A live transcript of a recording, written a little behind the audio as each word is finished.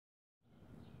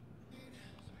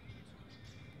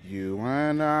you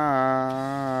and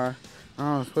I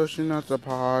was pushing us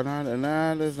apart, and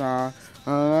that is not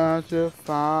allowed to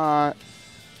fight.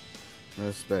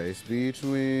 The space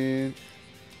between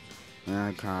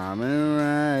the common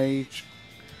rage.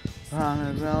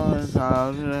 I'm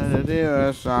the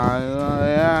dear side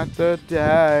at the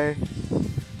day.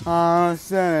 I'm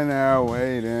sitting there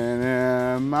waiting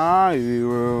in my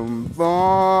room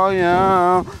for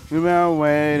you. You've been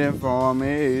waiting for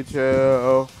me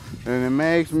too, and it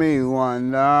makes me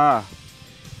wonder.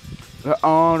 The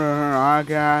older I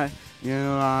get, you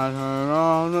know I turn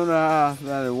on the last.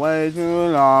 That is way too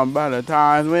long. By the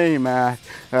times we met,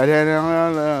 I didn't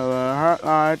really hurt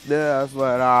like this,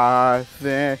 but I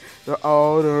think the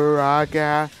older I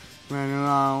get. When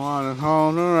I wanna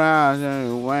hold around,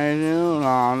 and way too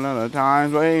long. The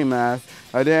times we met,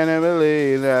 I didn't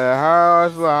believe that it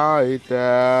hurts like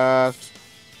this.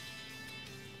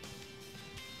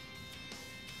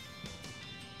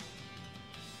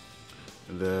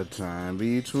 The time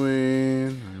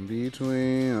between the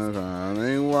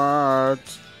coming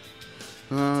words.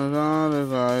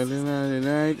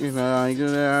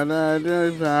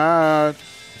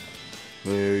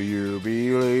 Will you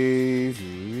believe?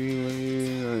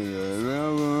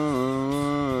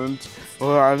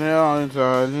 Oh, I know.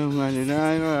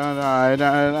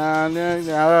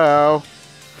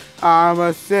 I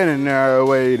was sitting there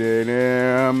waiting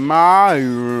in my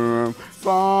room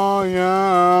for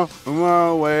you.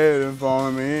 You're waiting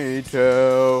for me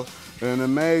too, and it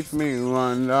makes me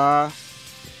wonder.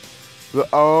 The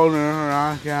older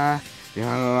I got, you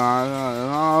know,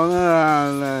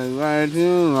 way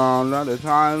too long. Not the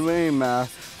times we met.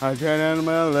 I didn't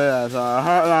believe I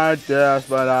hurt like this,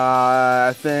 but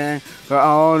I think the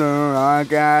older I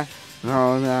got,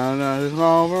 no, it's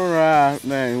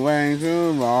overacting way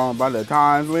too long. By the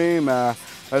times we met,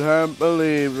 I couldn't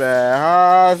believe it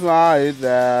hurts like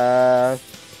this.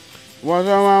 What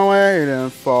am I waiting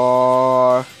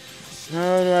for?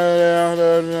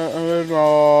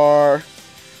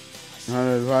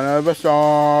 Of a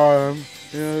storm,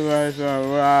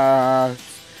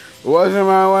 what am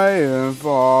I waiting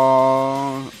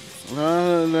for?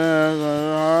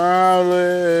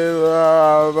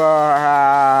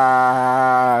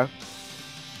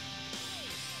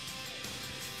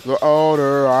 The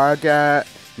older I get,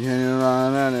 you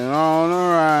run and on the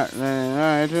right,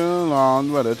 ain't too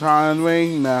long, but the times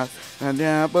we met, I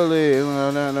can't believe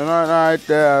that not like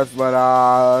this, but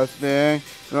I think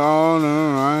the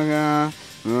older I get,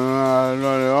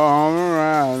 all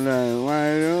around, ain't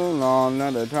way too long,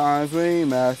 not the times we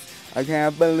met. I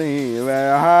can't believe it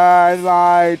hurts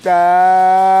like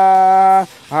that,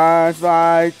 hurts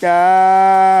like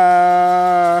that.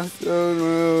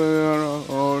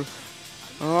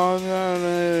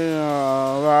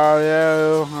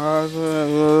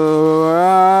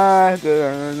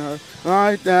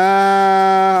 Like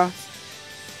that.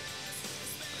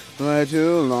 Way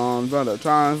too long, but the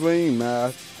times we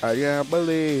met, I can't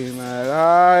believe it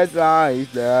hurts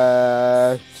like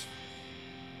that.